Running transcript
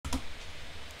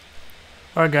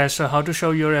Alright guys, so how to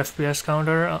show your FPS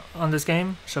counter on this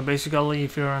game. So basically,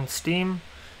 if you're on Steam,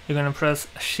 you're gonna press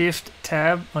Shift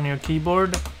Tab on your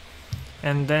keyboard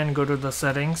and then go to the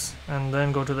settings and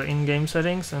then go to the in-game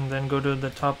settings and then go to the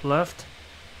top left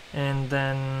and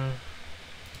then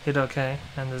hit OK.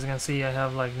 And as you can see, I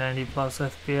have like 90 plus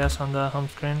FPS on the home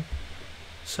screen.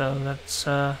 So that's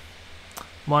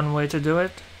one way to do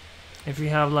it. If you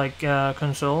have like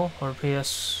console or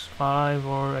PS5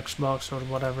 or Xbox or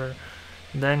whatever,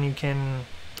 then you can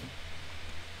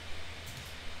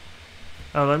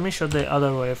let me show the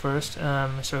other way first.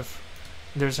 So if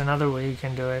there's another way you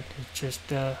can do it, it's just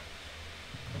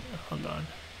hold on.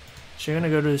 So you're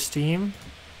gonna go to Steam,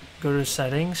 go to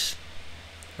settings,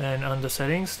 and on the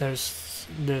settings there's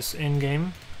this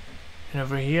in-game, and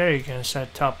over here you can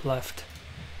set top left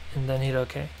and then hit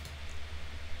OK.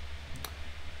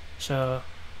 So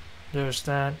there's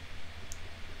that.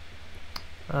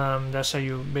 That's how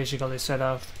you basically set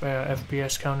up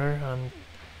FPS counter on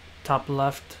top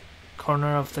left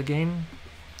corner of the game.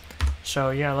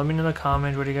 So yeah, let me know in the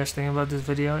comment what you guys think about this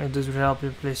video. If this would help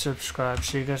you, please subscribe.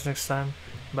 See you guys next time.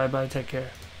 Bye bye, take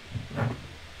care.